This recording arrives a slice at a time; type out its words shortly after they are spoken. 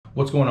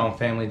What's going on,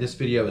 family? This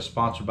video is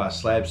sponsored by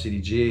Slab City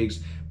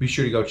Jigs. Be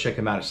sure to go check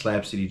them out at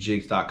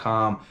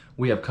slabcityjigs.com.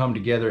 We have come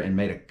together and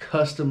made a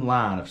custom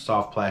line of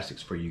soft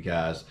plastics for you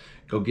guys.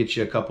 Go get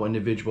you a couple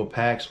individual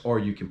packs, or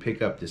you can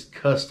pick up this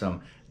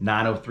custom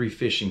 903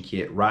 fishing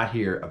kit right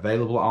here,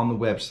 available on the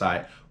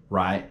website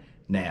right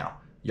now.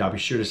 Y'all be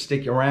sure to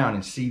stick around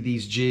and see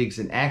these jigs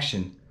in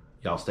action.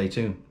 Y'all stay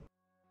tuned.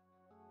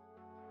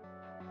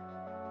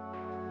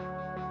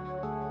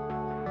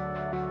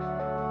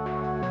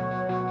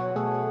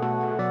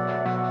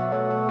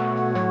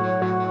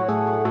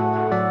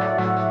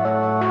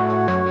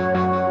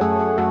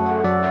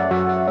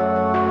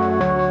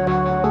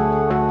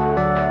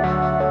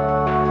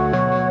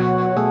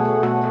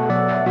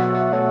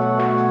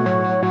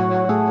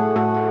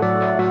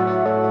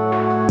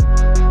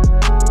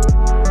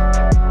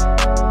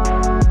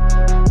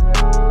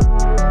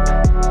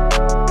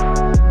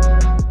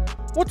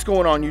 What's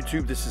going on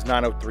YouTube? This is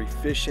 903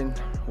 Fishing.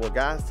 Well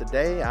guys,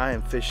 today I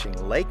am fishing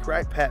Lake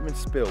Wright Patman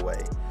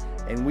Spillway,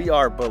 and we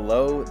are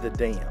below the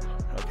dam,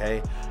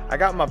 okay? I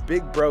got my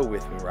big bro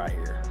with me right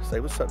here. Say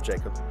what's up,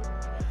 Jacob.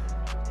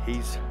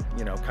 He's,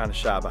 you know, kind of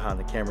shy behind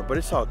the camera, but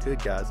it's all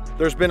good, guys.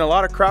 There's been a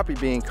lot of crappie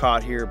being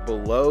caught here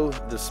below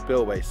the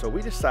spillway, so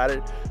we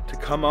decided to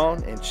come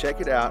on and check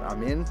it out.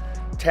 I'm in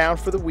town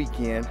for the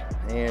weekend,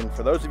 and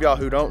for those of y'all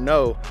who don't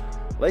know,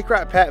 Lake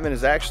Wright Patman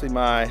is actually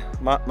my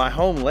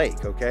home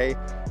lake, okay?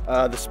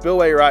 The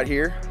spillway right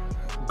here,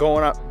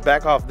 going up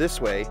back off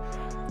this way,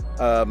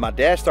 my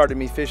dad started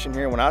me fishing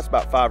here when I was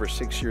about 5 or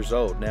 6 years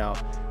old. Now,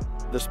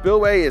 the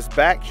spillway is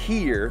back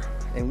here,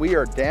 and we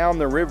are down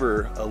the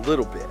river a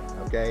little bit,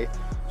 okay?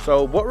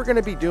 So what we're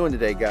gonna be doing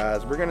today,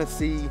 guys, we're gonna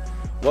see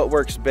what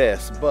works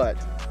best, but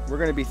we're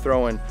gonna be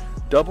throwing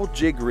double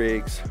jig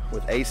rigs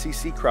with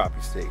ACC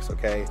crappie sticks,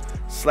 okay?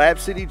 Slab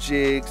City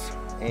jigs,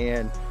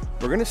 and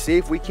we're gonna see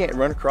if we can't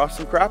run across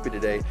some crappie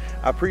today.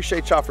 I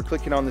appreciate y'all for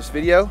clicking on this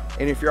video.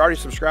 And if you're already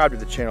subscribed to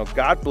the channel,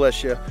 God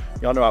bless you.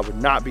 Y'all know I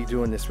would not be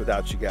doing this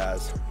without you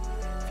guys.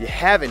 If you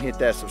haven't hit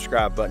that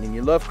subscribe button and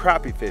you love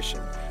crappie fishing,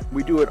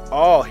 we do it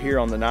all here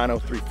on the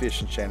 903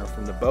 Fishing channel,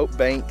 from the boat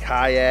bank,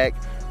 kayak,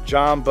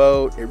 john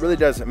boat. It really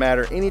doesn't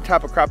matter. Any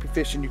type of crappie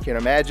fishing you can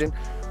imagine,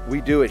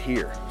 we do it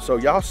here. So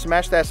y'all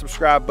smash that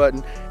subscribe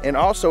button. And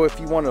also, if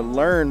you want to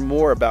learn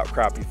more about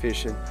crappie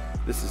fishing,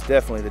 this is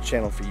definitely the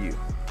channel for you.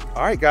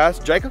 All right, guys,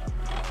 Jacob,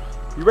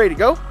 you ready to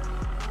go?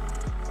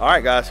 All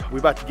right, guys, we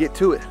about to get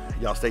to it.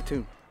 Y'all stay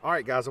tuned. All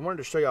right, guys, I wanted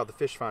to show y'all the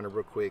fish finder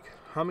real quick.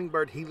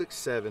 Humminbird Helix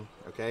 7,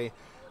 okay?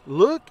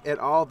 Look at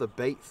all the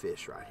bait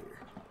fish right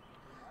here.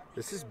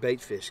 This is bait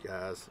fish,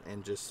 guys,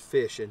 and just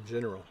fish in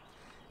general.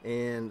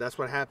 And that's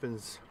what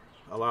happens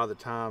a lot of the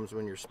times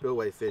when you're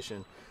spillway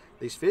fishing.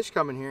 These fish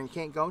come in here and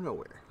can't go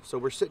nowhere. So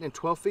we're sitting in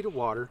 12 feet of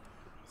water.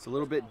 It's a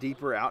little bit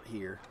deeper out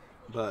here,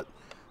 but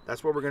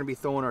that's where we're going to be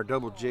throwing our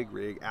double jig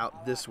rig,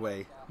 out this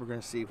way. We're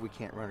going to see if we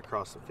can't run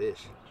across the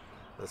fish.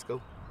 Let's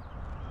go.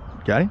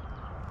 Got him?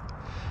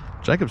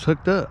 Jacob's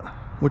hooked up.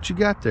 What you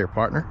got there,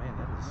 partner? Man,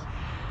 that is...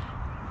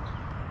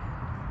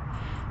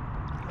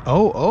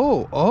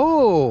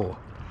 Oh.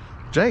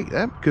 Jake,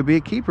 that could be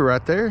a keeper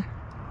right there.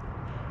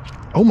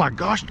 Oh my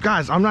gosh,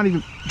 guys, I'm not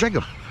even...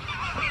 Jacob,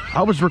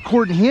 I was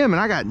recording him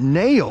and I got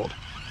nailed.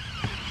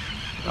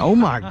 Oh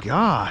my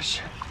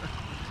gosh.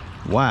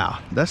 Wow,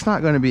 that's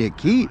not going to be a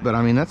keep, but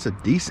I mean, that's a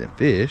decent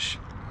fish.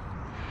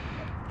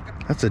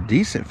 That's a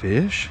decent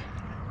fish.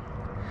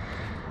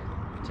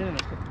 10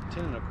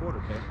 and a quarter,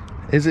 okay.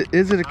 Is it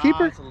a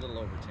keeper? It's a little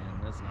over 10.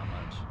 That's not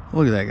much.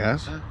 Look at that,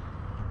 guys. A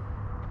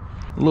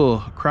little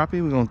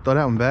crappie. We're going to throw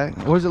that one back.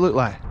 What does it look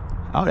like?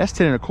 Oh, that's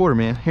 10 and a quarter,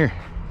 man. Here,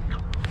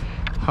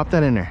 hop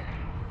that in there.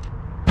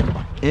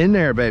 In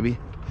there, baby.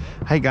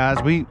 Hey,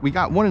 guys, we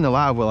got one in the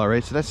live well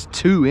already, so that's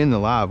 2 in the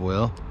live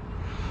well.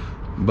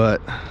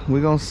 But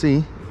we're gonna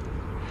see.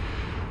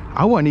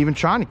 I wasn't even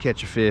trying to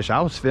catch a fish.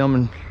 I was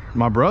filming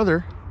my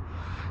brother,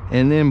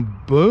 and then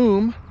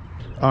boom.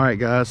 All right,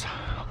 guys,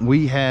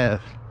 we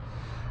have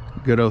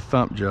good old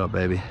thump gel,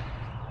 baby.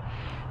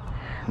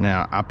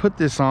 Now, I put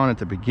this on at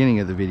the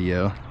beginning of the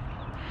video.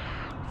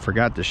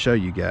 Forgot to show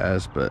you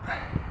guys, but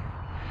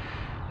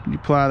you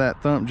apply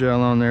that thump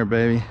gel on there,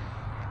 baby.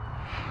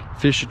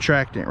 Fish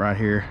attractant right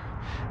here.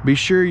 Be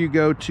sure you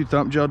go to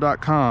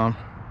thumpgel.com.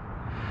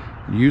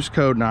 Use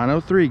code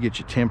 903, get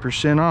you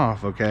 10%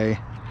 off, okay?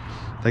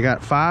 They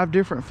got 5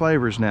 different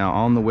flavors now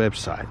on the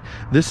website.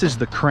 This is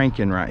the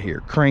cranking right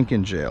here,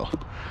 cranking gel.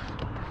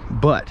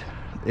 But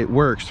it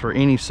works for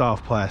any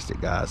soft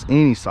plastic, guys,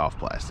 any soft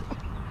plastic.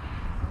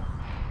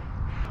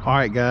 All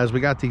right, guys, we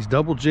got these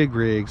double jig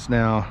rigs.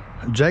 Now,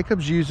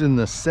 Jacob's using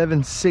the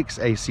 7.6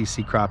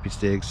 ACC crappie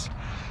sticks.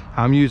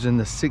 I'm using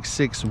the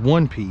 6.6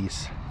 one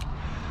piece.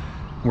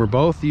 We're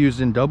both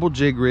using double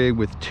jig rig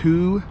with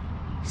 2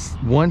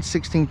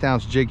 1/16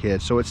 ounce jig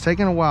heads, so it's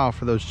taking a while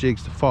for those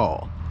jigs to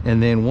fall.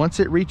 And then once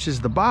it reaches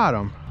the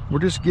bottom, we're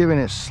just giving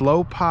it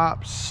slow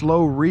pop,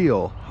 slow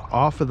reel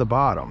off of the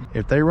bottom.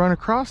 If they run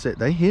across it,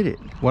 they hit it.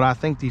 What I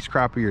think these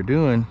crappie are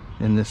doing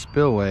in this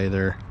spillway,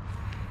 they're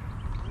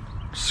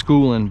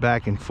schooling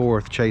back and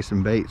forth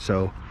chasing bait.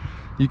 So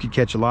you could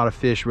catch a lot of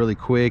fish really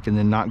quick and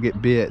then not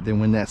get bit. Then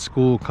when that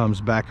school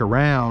comes back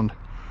around,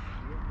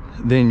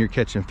 then you're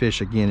catching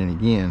fish again and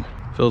again.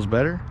 Feels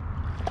better?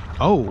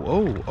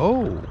 Oh.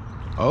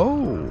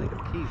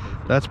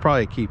 That's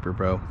probably a keeper,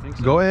 bro.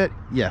 So. Go ahead.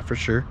 Yeah, for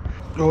sure.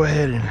 Go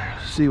ahead and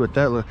see what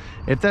that looks.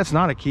 If that's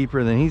not a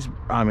keeper, then he's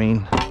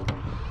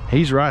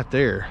right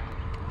there.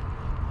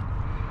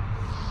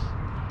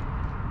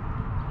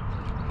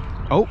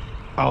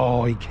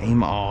 Oh, he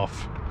came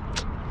off.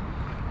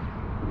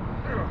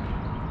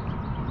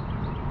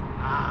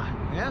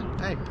 Yeah,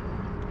 hey.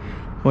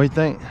 What do you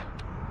think?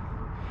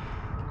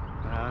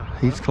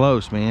 He's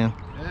close, man.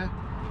 Yeah.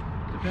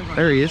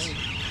 There he is.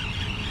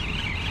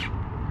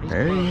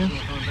 There he is.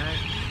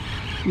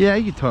 Yeah,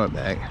 you can tow it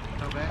back.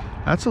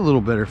 That's a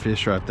little better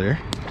fish right there.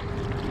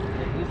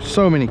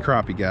 So many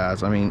crappie,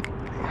 guys. I mean,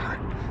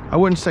 I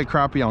wouldn't say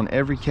crappie on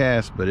every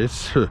cast, but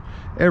it's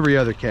every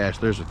other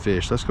cast there's a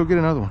fish. Let's go get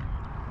another one.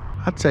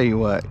 I'll tell you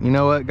what,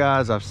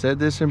 guys, I've said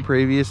this in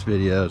previous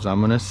videos.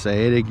 I'm gonna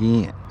say it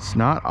again. It's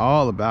not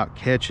all about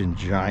catching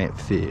giant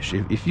fish.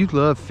 If you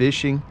love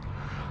fishing,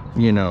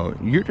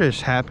 you're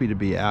just happy to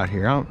be out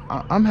here.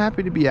 I'm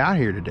happy to be out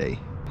here today.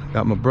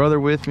 Got my brother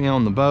with me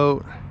on the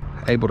boat,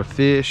 able to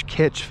fish,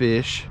 catch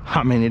fish.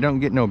 I mean, it don't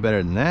get no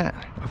better than that.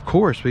 Of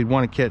course, we'd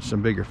want to catch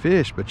some bigger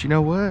fish, but you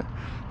know what?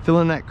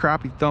 Feeling that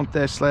crappie thump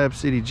that Slab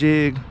City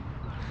jig,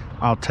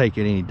 I'll take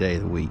it any day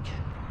of the week.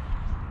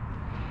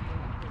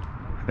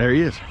 There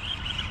he is.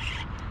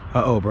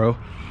 Uh-oh, bro.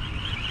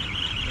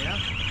 Yeah?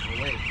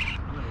 Oh, wait.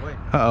 I'm gonna wait.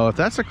 Uh-oh, if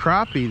that's a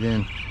crappie,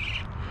 then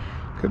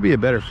could be a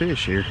better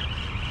fish here.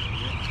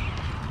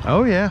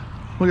 Oh, yeah.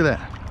 Look at that.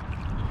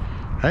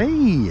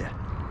 Hey.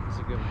 That's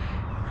a good one.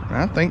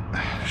 I think,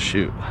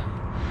 shoot.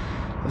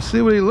 Let's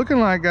see what he's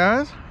looking like,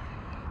 guys.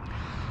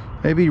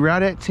 Maybe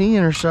right at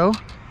 10 or so.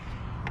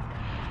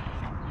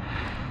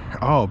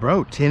 Oh,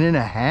 bro, 10 and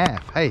a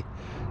half. Hey,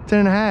 10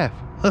 and a half.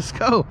 Let's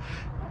go.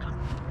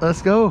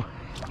 Let's go.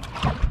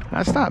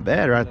 That's not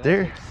bad right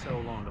there. So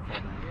long to fall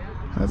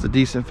down. That's a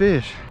decent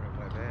fish.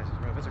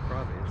 It's a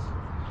crappie.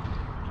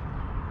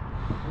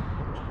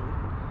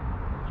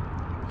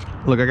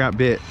 Look, I got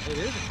bit. It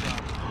is a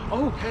crappie.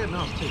 Oh, Caleb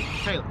knows too.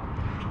 Caleb.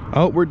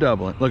 Oh, we're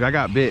doubling. Look, I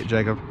got bit,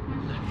 Jacob.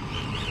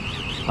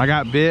 I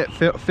got bit.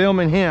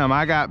 Filming him,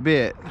 I got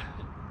bit.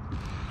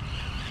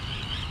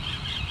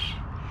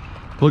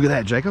 Look at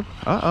that, Jacob.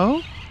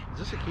 Uh-oh. Is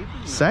this a keeper?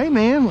 Say,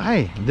 man.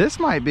 Hey, this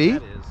might be.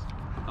 That is.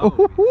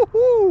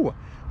 Oh.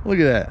 Look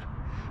at that.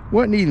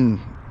 Wasn't even,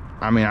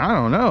 I mean, I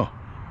don't know.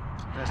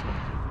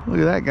 Look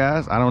at that,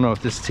 guys. I don't know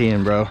if this is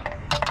 10, bro. Close.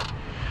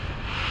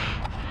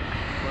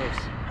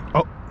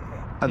 Oh,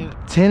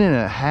 10 and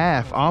a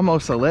half,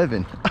 almost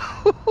 11.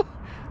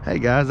 Hey,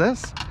 guys,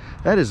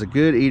 that is a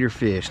good eater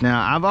fish.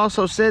 Now, I've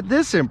also said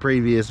this in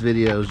previous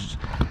videos.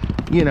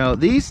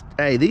 These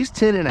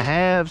 10 and a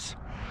halves,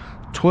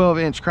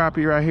 12-inch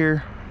crappie right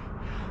here,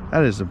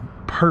 that is a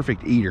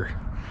perfect eater.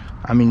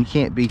 I mean, you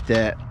can't beat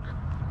that.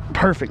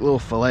 Perfect little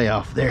fillet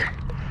off there.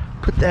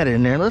 Put that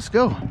in there. Let's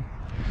go.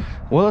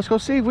 Well, let's go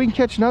see if we can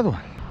catch another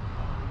one.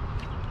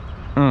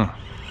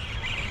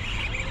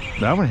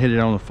 That one hit it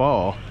on the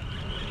fall.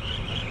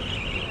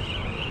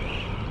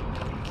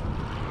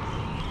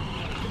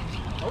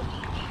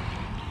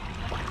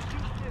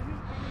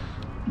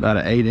 About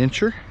an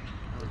 8-incher.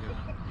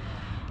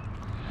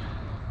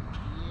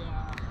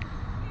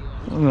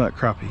 Look at that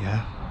crappie,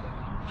 yeah.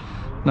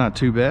 Not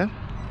too bad.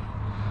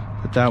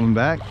 Put that one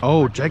back.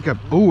 Oh, Jacob.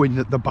 Oh, and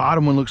the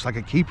bottom one looks like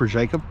a keeper,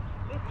 Jacob.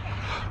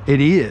 It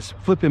is.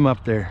 Flip him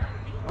up there.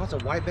 Oh, it's a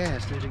white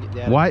bass.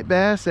 White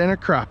bass and a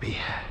crappie.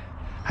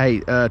 Hey,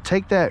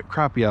 take that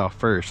crappie off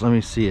first. Let me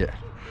see it.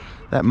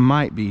 That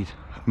might be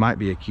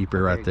a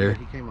keeper right there.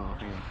 He came off.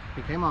 Yeah.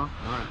 He came off.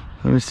 All right.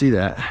 Let me see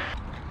that.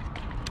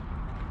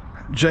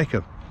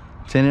 Jacob,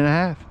 10 and a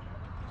half.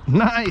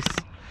 Nice.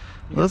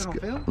 Let's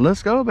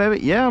go,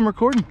 baby. Yeah, I'm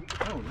recording.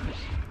 Oh, nice.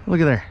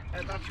 Look at there.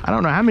 I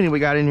don't know how many we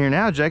got in here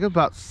now, Jacob.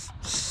 About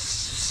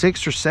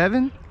 6 or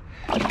 7,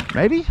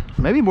 maybe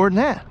more than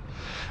that.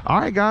 All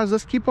right, guys,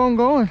 let's keep on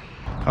going.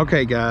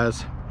 Okay,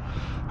 guys,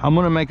 I'm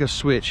gonna make a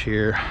switch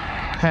here.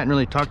 Hadn't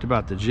really talked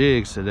about the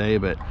jigs today,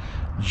 but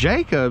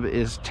Jacob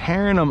is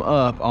tearing them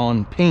up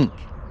on pink,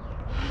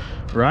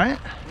 right?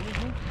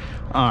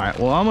 All right,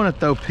 well, I'm gonna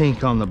throw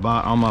pink on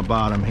my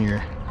bottom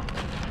here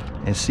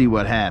and see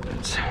what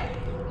happens.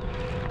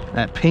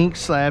 That pink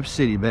Slab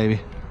City,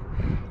 baby.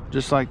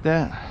 Just like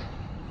that.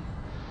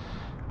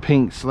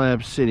 Pink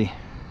Slab City.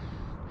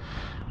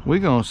 We're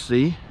gonna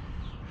see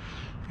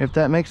if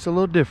that makes a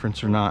little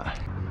difference or not.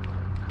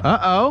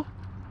 Uh-oh.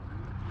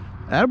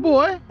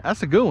 Attaboy.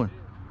 That's a good one.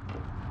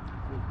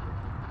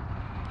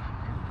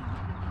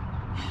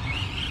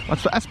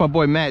 That's my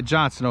boy Matt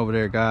Johnson over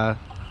there, guys.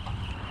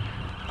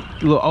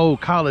 A little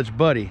old college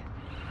buddy.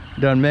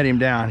 Done met him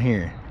down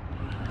here.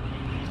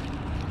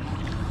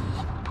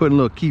 Putting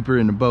a little keeper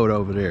in the boat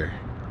over there.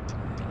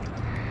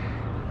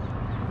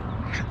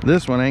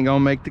 This one ain't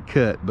gonna make the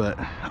cut, but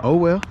oh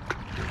well.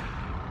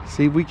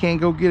 See if we can't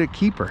go get a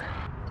keeper.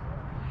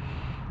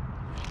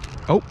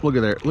 Oh, look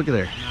at there, look at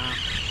there.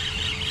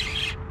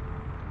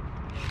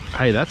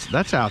 Hey,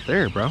 that's out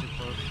there, bro.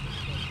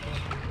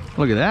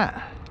 Look at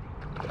that.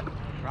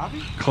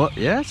 Crappie?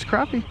 Yeah, it's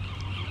crappie.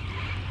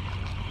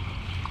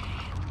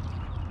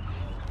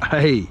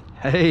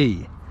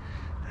 Hey,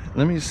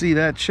 let me see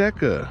that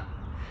checker.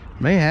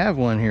 May have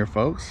one here,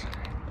 folks.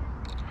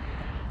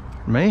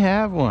 May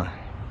have one.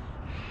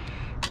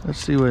 Let's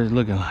see what it's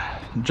looking like.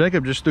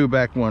 Jacob just threw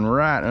back one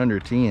right under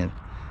 10.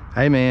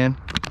 Hey, man.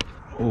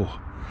 Oh,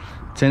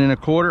 10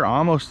 1/4,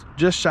 almost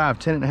just shy of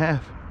 10 1/2.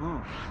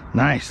 Oh.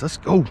 Nice, let's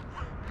go.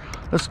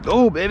 Let's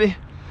go, baby.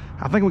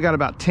 I think we got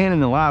about 10 in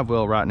the live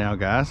well right now,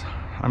 guys.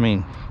 I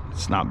mean,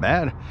 it's not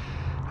bad.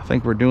 I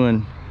think we're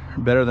doing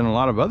better than a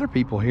lot of other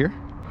people here.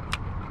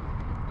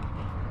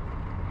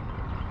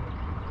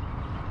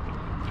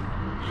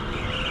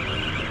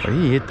 But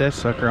he hit that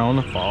sucker on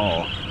the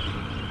fall.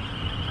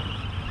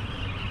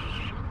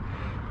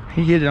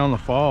 He hit it on the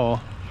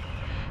fall.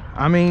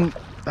 I mean,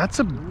 that's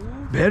a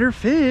better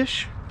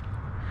fish.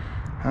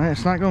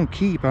 It's not gonna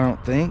keep, I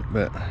don't think,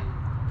 but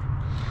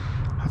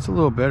that's a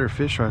little better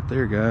fish right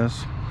there,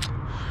 guys.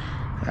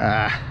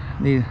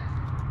 Need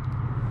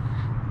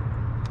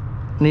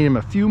him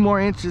a few more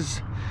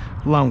inches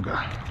longer.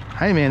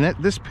 Hey man,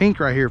 this pink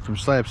right here from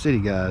Slab City,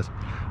 guys,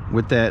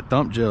 with that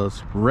thump gel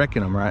is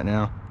wrecking them right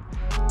now.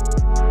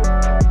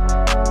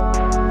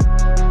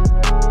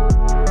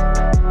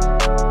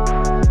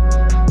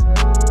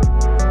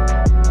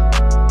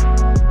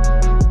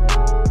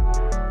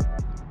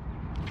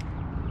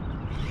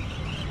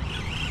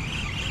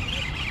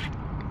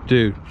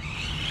 Dude,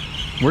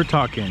 we're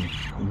talking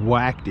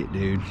whacked it,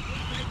 dude.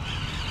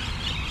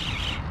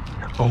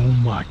 Oh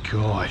my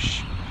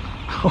gosh.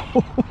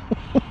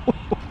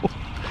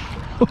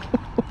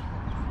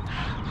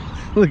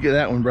 Look at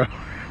that one, bro.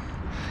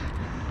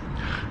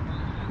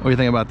 What do you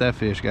think about that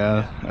fish,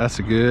 guys? That's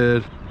a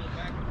good,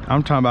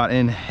 I'm talking about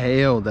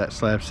inhaled that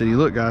Slab City.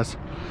 Look, guys,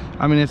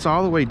 I mean, it's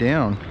all the way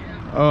down.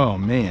 Oh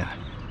man,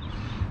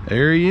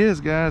 there he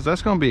is, guys.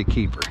 That's gonna be a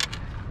keeper.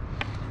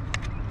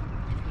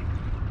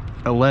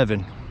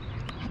 11.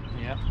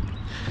 Yep.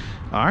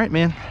 All right,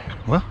 man.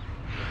 Well,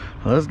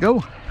 let's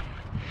go.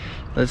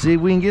 Let's see if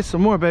we can get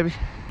some more, baby.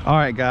 All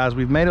right, guys,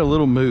 we've made a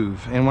little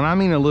move. And when I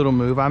mean a little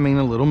move, I mean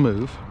a little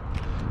move.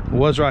 It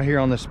was right here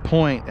on this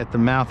point at the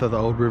mouth of the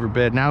old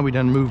riverbed. Now we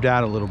done moved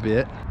out a little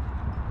bit.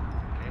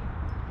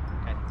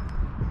 Okay.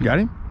 Got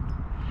him?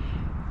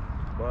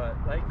 But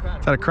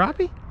Is that a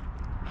crappie?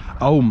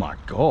 Oh my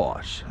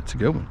gosh, that's a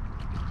good one.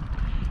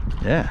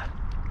 Yeah,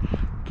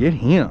 get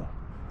him.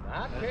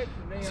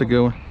 That's a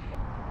good one.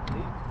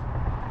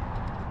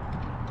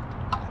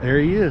 There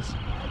he is.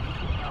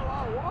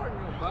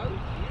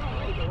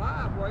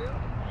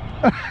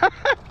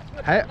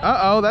 Hey,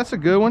 uh-oh, that's a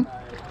good one.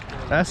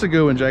 That's a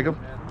good one, Jacob.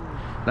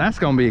 That's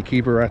gonna be a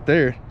keeper right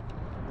there.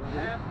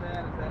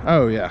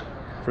 Oh yeah,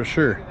 for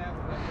sure.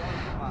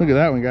 Look at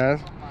that one, guys.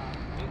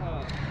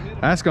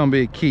 That's gonna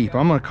be a keep.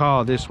 I'm gonna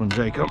call this one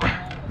Jacob.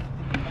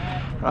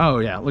 Oh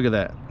yeah, look at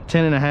that.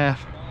 10 1/2.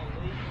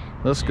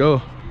 Let's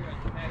go.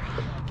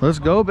 Let's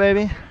go,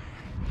 baby.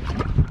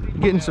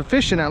 Getting some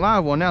fish in that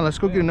live one now. Let's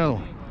go get another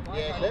one.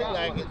 Yeah,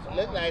 it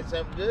look like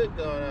something good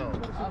going on.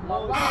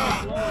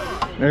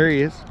 There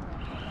he is.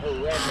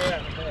 Oh, right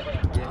there.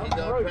 Yeah, he's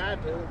gonna try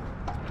to.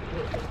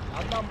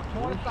 I'm number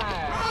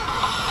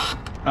 25.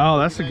 Oh,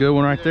 that's a good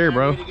one right there,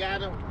 bro. You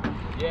got him?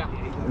 Yeah.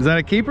 Is that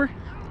a keeper?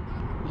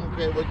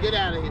 Okay, well, get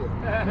out of here.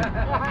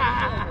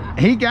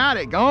 He got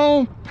it. Go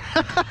on.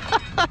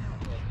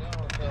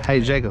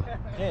 Hey, Jacob.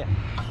 Yeah.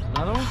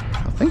 Another one?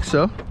 I think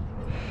so.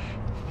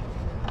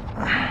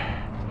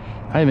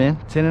 Hey, man.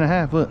 10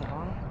 1/2. Look.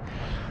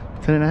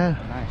 10 1/2.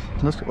 Nice.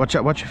 Let's watch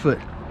out. Watch your foot.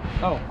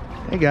 Oh.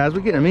 Hey, guys.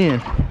 We're getting them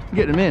in.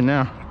 Getting them in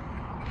now.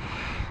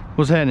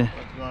 What's happening?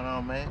 What's going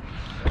on, man?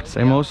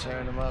 Same old.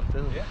 Turn them up,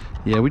 too.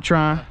 Yeah, we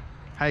trying.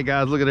 Hey,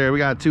 guys. Look at there. We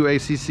got 2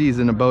 ACCs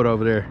in the boat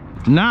over there.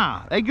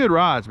 Nah, they good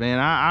rods, man.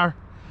 I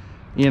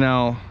you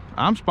know,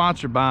 I'm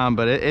sponsored by them,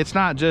 but it's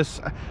not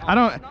just, I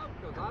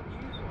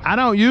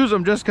don't use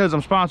them just because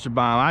I'm sponsored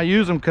by them. I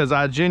use them because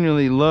I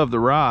genuinely love the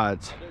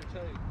rods.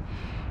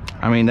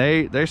 I mean,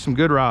 they're some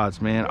good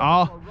rods, man.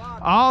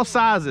 All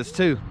sizes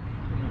too.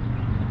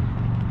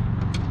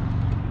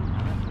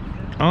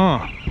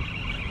 Yeah.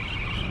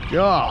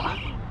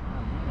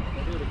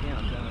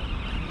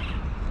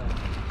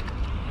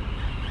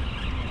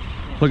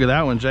 Look at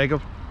that one,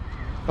 Jacob.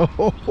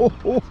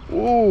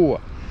 Oh,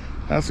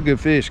 that's a good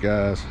fish,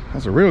 guys.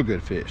 That's a real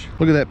good fish.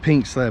 Look at that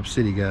pink Slab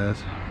City,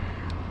 guys.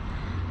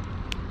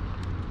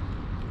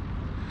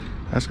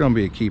 That's gonna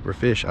be a keeper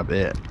fish, I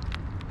bet.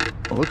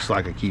 Looks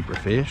like a keeper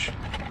fish.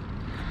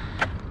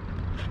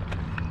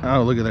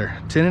 Oh, look at there.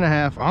 10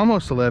 1/2,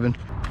 almost 11.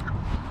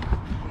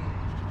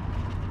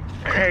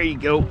 There you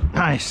go.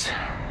 Nice.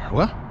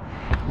 Well,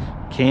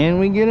 can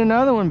we get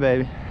another one,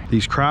 baby?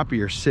 These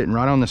crappie are sitting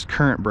right on this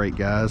current break,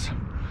 guys.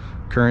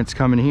 Current's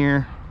coming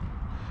here.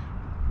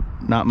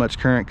 Not much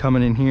current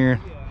coming in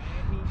here.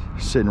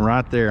 Sitting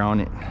right there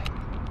on it.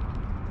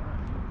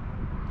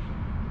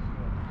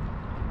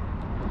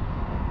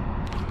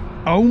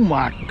 Oh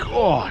my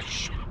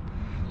gosh.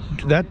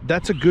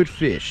 That's a good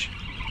fish.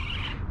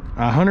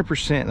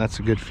 100%, that's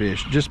a good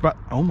fish. Just by,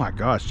 oh my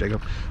gosh,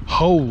 Jacob.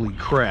 Holy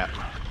crap.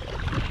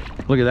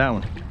 Look at that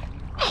one.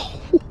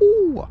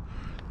 Oh,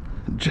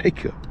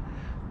 Jacob.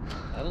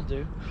 That'll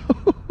do.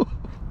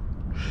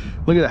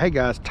 Look at that. Hey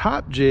guys,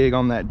 top jig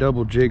on that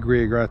double jig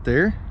rig right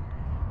there.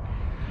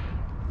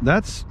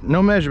 That's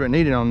no measurement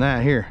needed on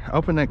that. Here,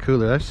 open that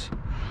cooler.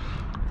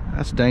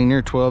 That's dang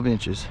near 12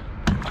 inches.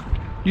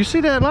 You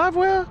see that live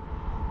well?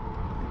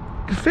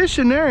 Good fish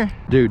in there.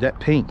 Dude, that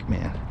pink,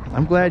 man.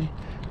 I'm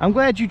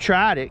glad you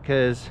tried it,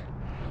 because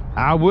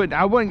I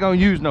wasn't gonna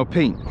use no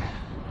pink.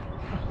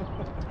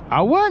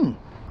 I wasn't.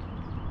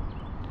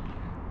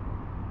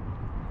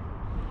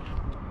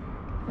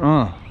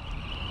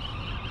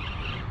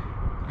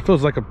 It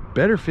feels like a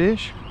better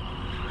fish.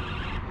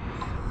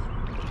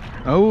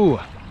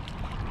 Oh,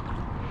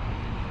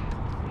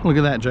 look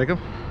at that, Jacob.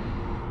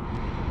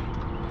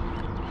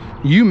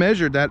 You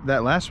measured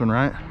that last one,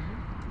 right?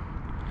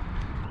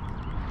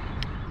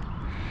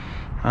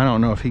 I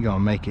don't know if he gonna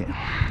make it.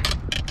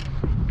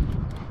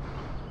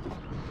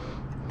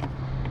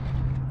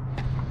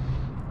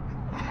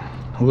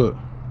 Look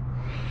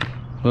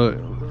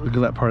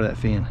at that part of that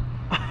fin.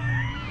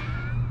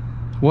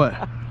 What?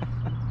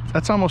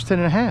 That's almost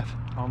 10.5.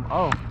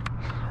 Oh,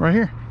 right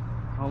here.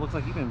 Oh, looks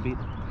like you've been beat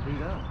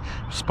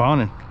up.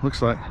 Spawning,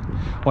 looks like.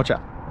 Watch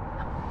out.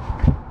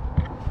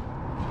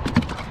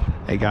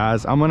 Hey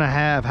guys, I'm gonna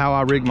have how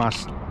I rig my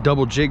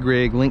double jig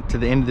rig linked to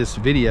the end of this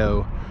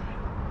video.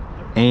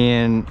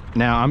 And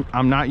now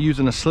I'm not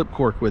using a slip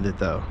cork with it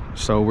though.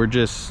 So we're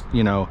just,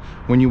 you know,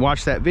 when you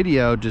watch that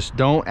video, just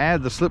don't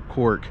add the slip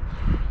cork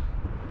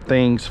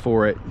things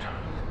for it.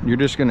 You're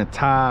just gonna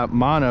tie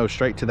mono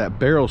straight to that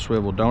barrel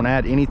swivel. Don't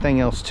add anything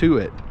else to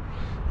it.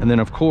 And then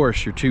of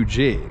course your 2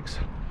 jigs.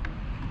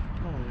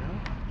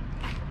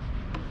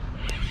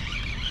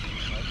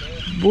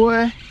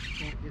 Boy,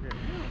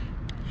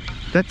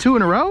 that 2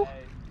 in a row?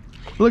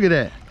 Look at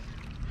that.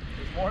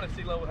 This morning,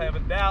 CeeLo was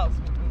having doubts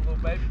with the little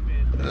baby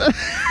fish.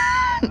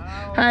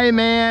 Hey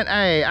man,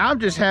 hey, I'm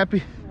just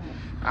happy.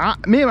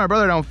 Me and my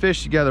brother don't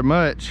fish together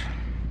much.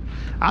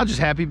 I'm just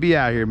happy to be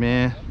out here,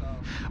 man.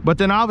 But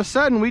then all of a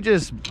sudden we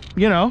just,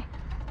 you know,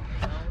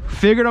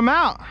 figured them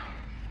out.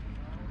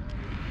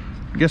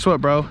 Guess what,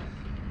 bro?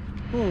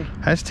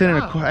 That's 10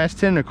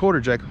 and a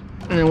quarter, Jacob.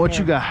 And then what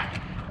you got?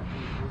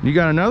 You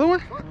got another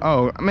one?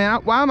 Oh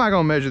man, why am I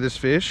gonna measure this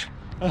fish?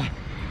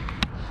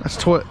 That's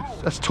 12.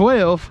 That's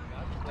 12.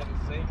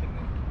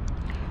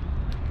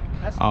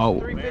 That's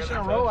 3 fish in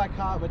a row I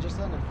caught, but just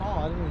letting it fall.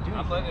 I didn't even do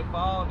anything. I'm letting it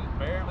fall, just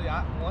barely.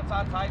 Once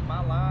I tighten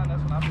my line,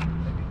 that's when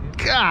I'm.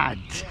 God.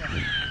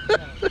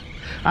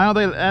 I don't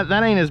think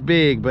that ain't as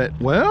big, but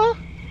well,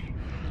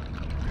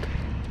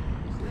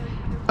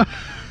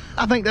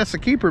 I think that's a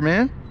keeper,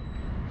 man.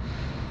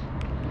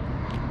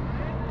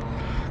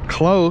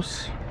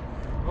 Close.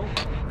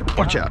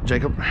 Watch out,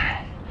 Jacob.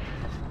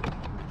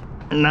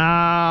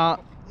 Nah,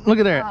 look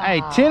at there.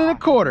 Hey, 10 and a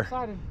quarter.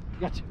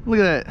 Gotcha. Look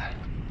at that.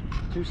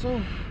 Too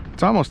soon.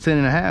 It's almost 10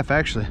 and a half,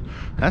 actually.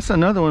 That's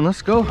another one.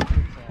 Let's go.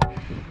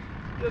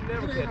 You'll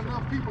never catch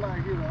enough people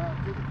out here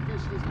to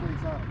fish this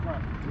place out.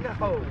 Right.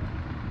 No.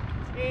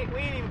 We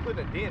ain't even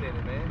putting a dent in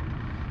it, man.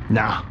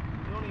 Nah. You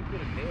don't even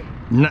put a dent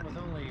in it.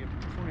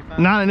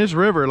 Not in this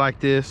river like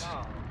this.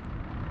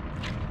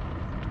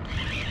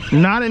 No.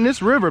 Not in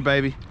this river,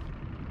 baby.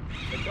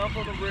 They come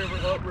from the river,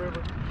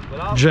 upriver.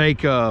 But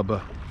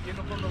Jacob. Get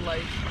them from the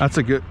lake. That's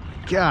a good.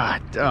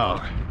 God,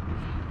 dog.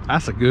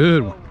 That's a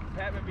good one.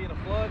 Patman being a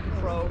flood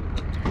control,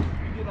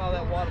 you get all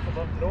that water from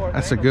up north.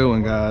 That's a good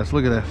one, guys.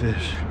 Look at that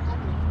fish.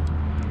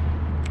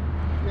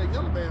 Yeah,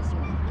 yellow bass.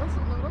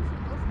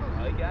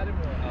 Oh, he got him.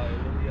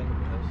 Little yellow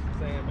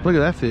bass. Look at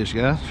that fish,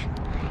 guys.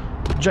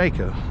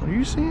 Jacob, are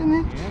you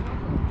seeing this? Yeah.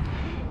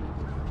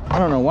 I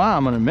don't know why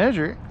I'm gonna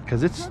measure it,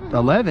 because it's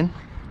 11.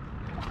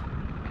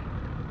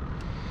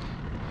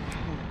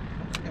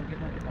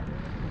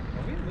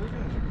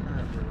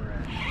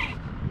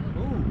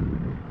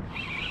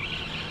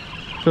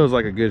 Feels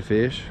like a good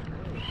fish.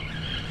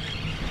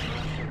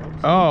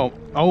 Oh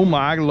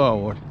my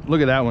Lord. Look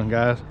at that one,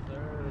 guys.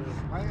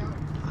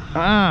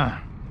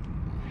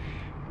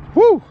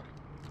 Woo!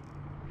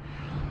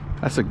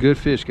 That's a good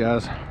fish,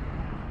 guys.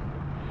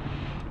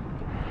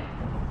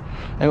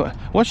 Hey,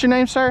 what's your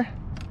name, sir?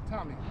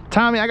 Tommy.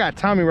 Tommy, I got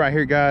Tommy right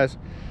here, guys.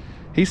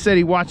 He said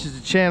he watches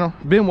the channel.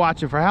 Been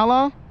watching for how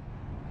long?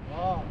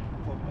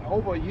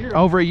 Over a year.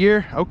 Over a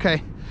year?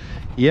 Okay.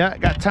 Yeah,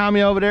 got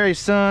Tommy over there, his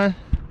son.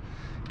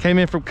 Came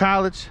in from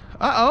college.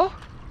 Uh-oh.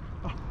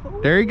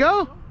 There you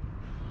go.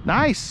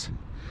 Nice.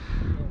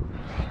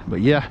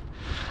 But yeah,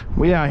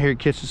 we out here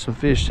catching some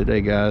fish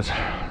today, guys.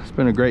 It's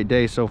been a great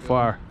day so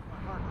far.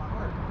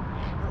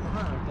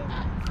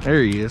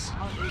 There he is.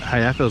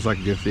 Hey, that feels like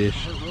a good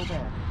fish.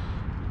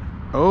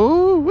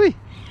 Oh, wee.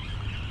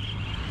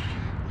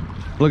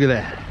 Look at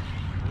that.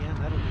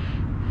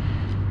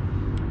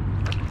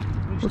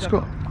 Let's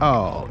go.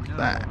 Oh,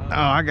 that. Oh,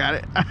 I got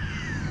it.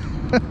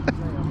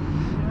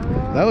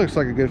 That looks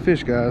like a good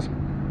fish, guys.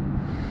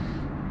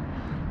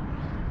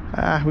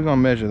 We're gonna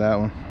measure that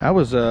one. That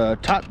was a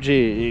top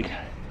jig.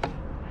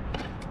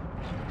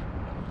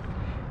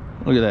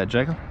 Look at that,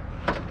 Jacob.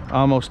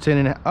 Almost 10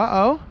 and a half.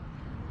 Uh-oh.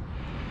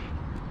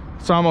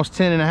 It's almost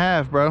 10 and a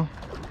half, bro.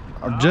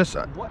 Or just,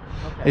 What?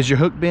 Okay. is your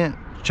hook bent?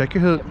 Check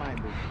your hook. It might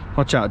be.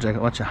 Watch out,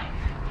 Jacob, watch out.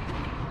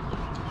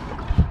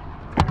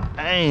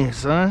 Dang,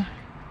 son.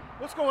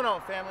 What's going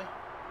on, family?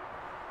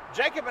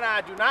 Jacob and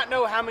I do not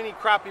know how many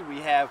crappie we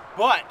have,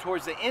 but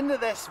towards the end of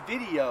this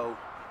video,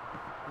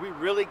 we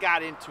really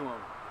got into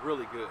them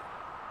really good.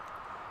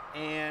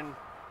 And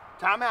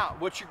time out.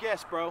 What's your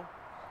guess, bro?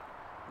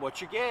 What's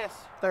your guess?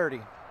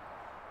 30.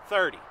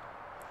 30.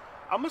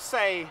 I'm gonna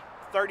say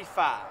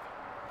 35.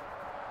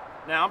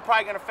 Now I'm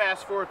probably gonna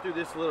fast forward through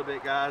this a little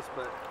bit, guys,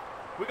 but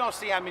we're gonna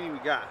see how many we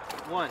got.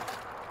 1,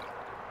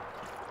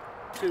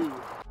 2.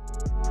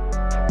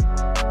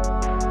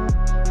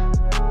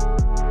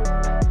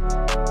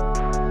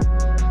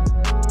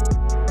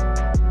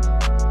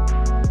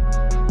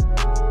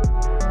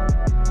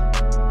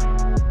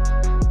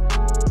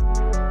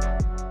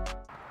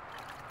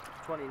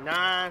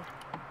 29,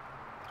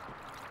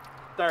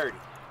 30.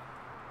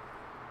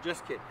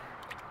 Just kidding.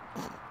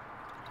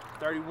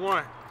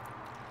 31,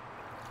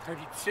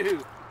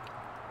 32,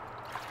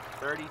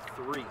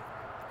 33,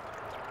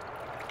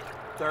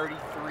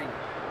 33.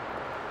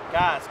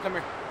 Guys, come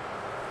here.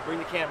 Bring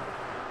the camera.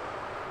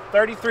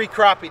 33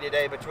 crappie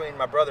today between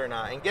my brother and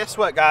I. And guess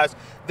what, guys?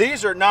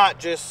 These are not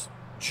just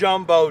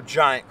jumbo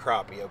giant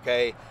crappie,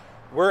 okay?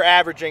 We're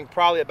averaging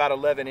probably about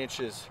 11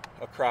 inches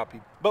of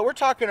crappie. But we're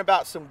talking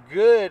about some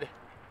good,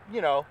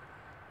 you know,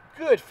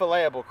 good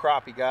filletable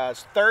crappie,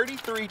 guys.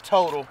 33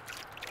 total.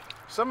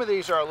 Some of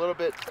these are a little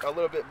bit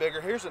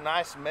bigger. Here's a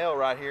nice male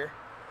right here.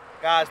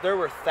 Guys, there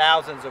were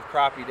thousands of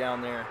crappie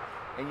down there.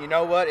 And you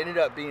know what? It ended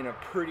up being a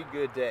pretty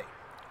good day.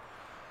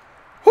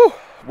 Whew.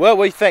 Well,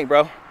 what do you think,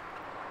 bro?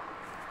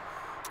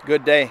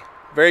 Good day.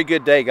 Very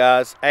good day,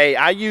 guys. Hey,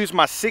 I used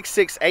my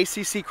 6.6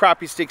 ACC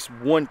crappie sticks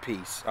one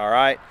piece, all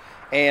right?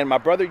 And my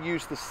brother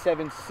used the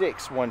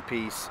 7.6 one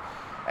piece.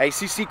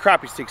 ACC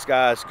crappie sticks,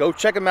 guys. Go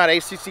check them out,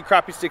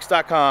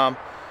 accrappiesticks.com.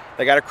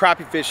 They got a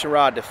crappie fishing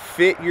rod to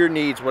fit your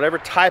needs. Whatever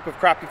type of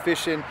crappie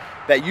fishing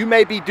that you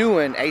may be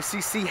doing,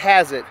 ACC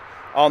has it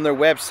on their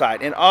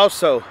website. And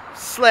also,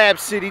 Slab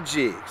City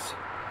Jigs.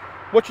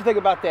 What you think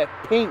about that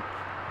pink?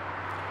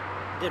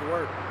 Did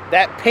work.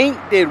 That pink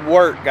did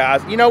work,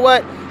 guys. You know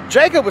what?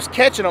 Jacob was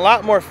catching a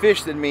lot more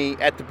fish than me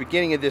at the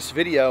beginning of this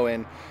video.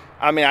 And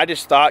I mean, I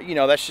just thought, you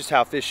know, that's just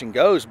how fishing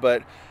goes.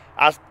 But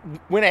I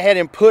went ahead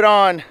and put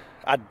on,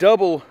 I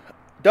doubled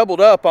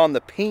up on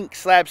the pink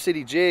Slab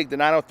City jig, the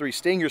 903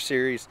 Stinger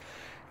series.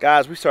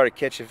 Guys, we started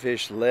catching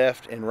fish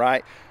left and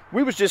right.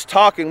 We was just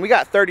talking, we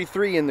got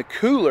 33 in the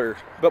cooler,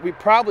 but we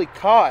probably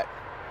caught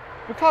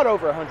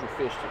over 100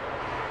 fish today.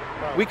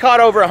 Wow. We caught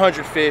over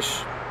 100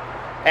 fish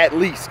at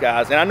least,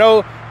 guys. And I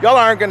know y'all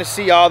aren't gonna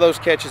see all those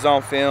catches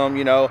on film,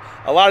 you know.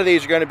 A lot of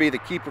these are gonna be the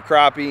keeper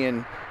crappie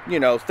and, you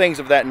know, things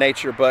of that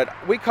nature, but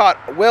we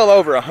caught well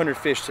over 100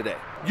 fish today.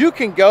 You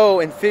can go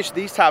and fish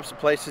these types of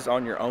places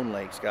on your own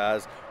lakes,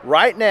 guys.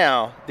 Right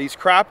now, these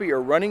crappie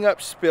are running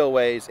up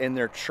spillways and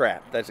they're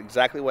trapped. That's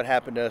exactly what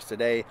happened to us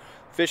today.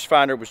 Fish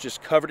finder was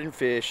just covered in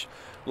fish.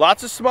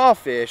 Lots of small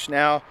fish.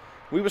 Now,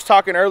 we was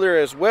talking earlier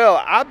as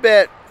well, I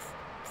bet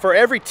for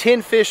every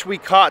 10 fish we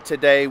caught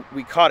today,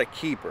 we caught a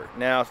keeper.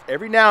 Now,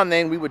 every now and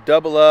then we would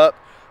double up,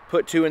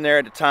 put 2 in there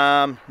at a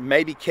time,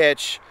 maybe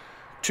catch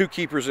 2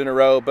 keepers in a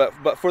row.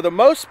 But for the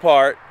most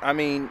part, I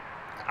mean,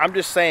 I'm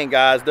just saying,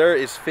 guys, there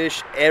is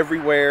fish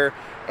everywhere,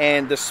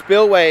 and the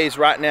spillways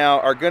right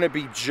now are gonna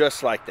be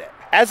just like that.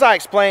 As I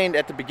explained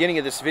at the beginning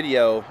of this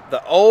video,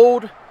 the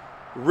old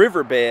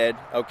riverbed,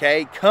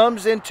 okay,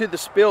 comes into the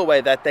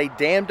spillway that they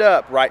dammed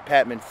up Wright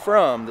Patman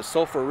from the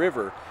Sulphur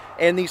River.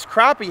 And these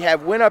crappie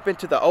have went up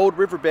into the old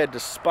riverbed to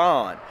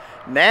spawn.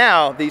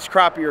 Now these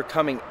crappie are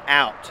coming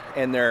out,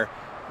 and they're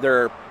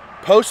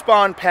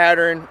post-spawn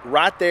pattern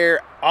right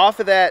there off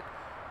of that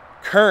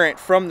current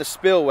from the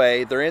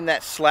spillway. They're in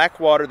that slack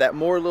water, that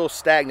more little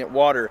stagnant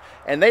water,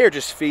 and they are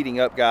just feeding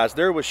up, guys.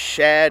 There was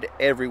shad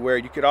everywhere.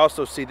 You could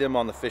also see them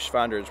on the fish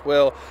finder as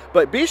well.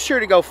 But be sure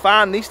to go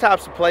find these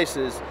types of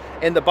places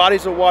in the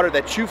bodies of water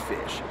that you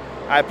fish.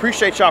 I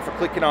appreciate y'all for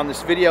clicking on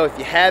this video. If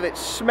you haven't,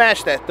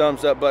 smash that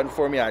thumbs up button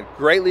for me. I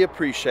greatly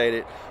appreciate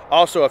it.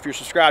 Also, if you're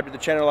subscribed to the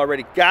channel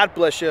already, God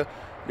bless you.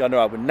 Y'all know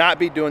I would not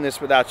be doing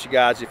this without you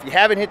guys. If you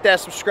haven't hit that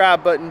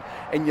subscribe button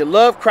and you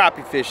love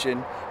crappie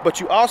fishing, but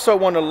you also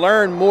want to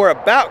learn more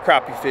about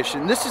crappie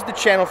fishing, this is the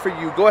channel for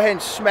you. Go ahead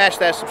and smash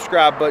that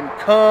subscribe button.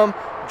 Come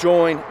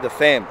join the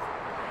family.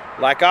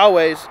 Like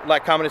always,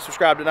 like, comment, and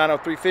subscribe to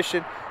 903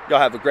 Fishing. Y'all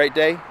have a great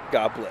day.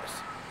 God bless.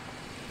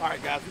 All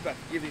right, guys, we're about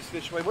to give these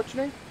fish away. What's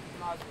your name?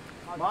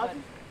 Mozzie?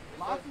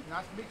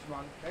 Nice to meet you,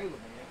 Ron. Caleb, man.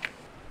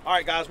 All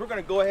right, guys, we're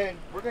going to go ahead and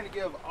we're going to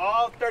give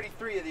all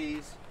 33 of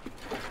these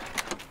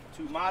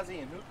to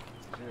Mozzie and who?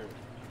 Jerry.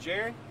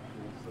 Jerry?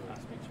 Nice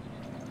to meet you.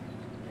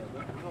 Yeah,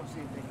 we're going to see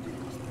if they can do this.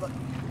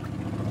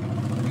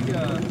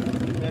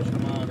 We measured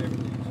them all and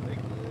everything, so they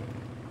good.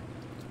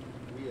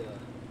 We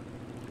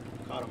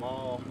caught them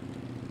all.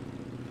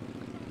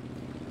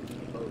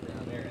 Boat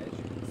down there, as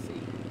you can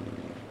see,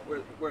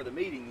 where the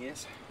meeting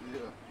is. Yeah.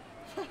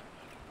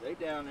 They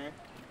down there.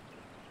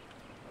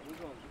 We're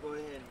gonna go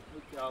ahead and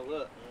hook y'all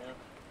up, man.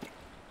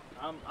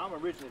 I'm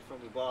originally from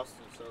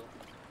Boston, so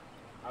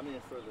I'm in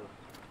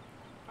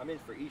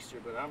for Easter,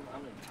 but I'm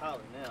in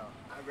Tyler now.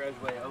 I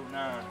graduated in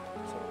 09,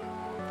 so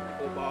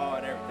football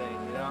and everything,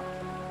 you know.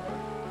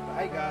 But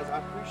hey guys, I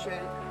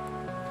appreciate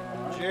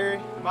it. Jerry,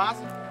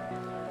 Mossy,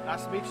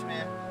 nice to meet you,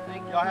 man.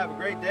 Thank you. Y'all have a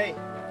great day.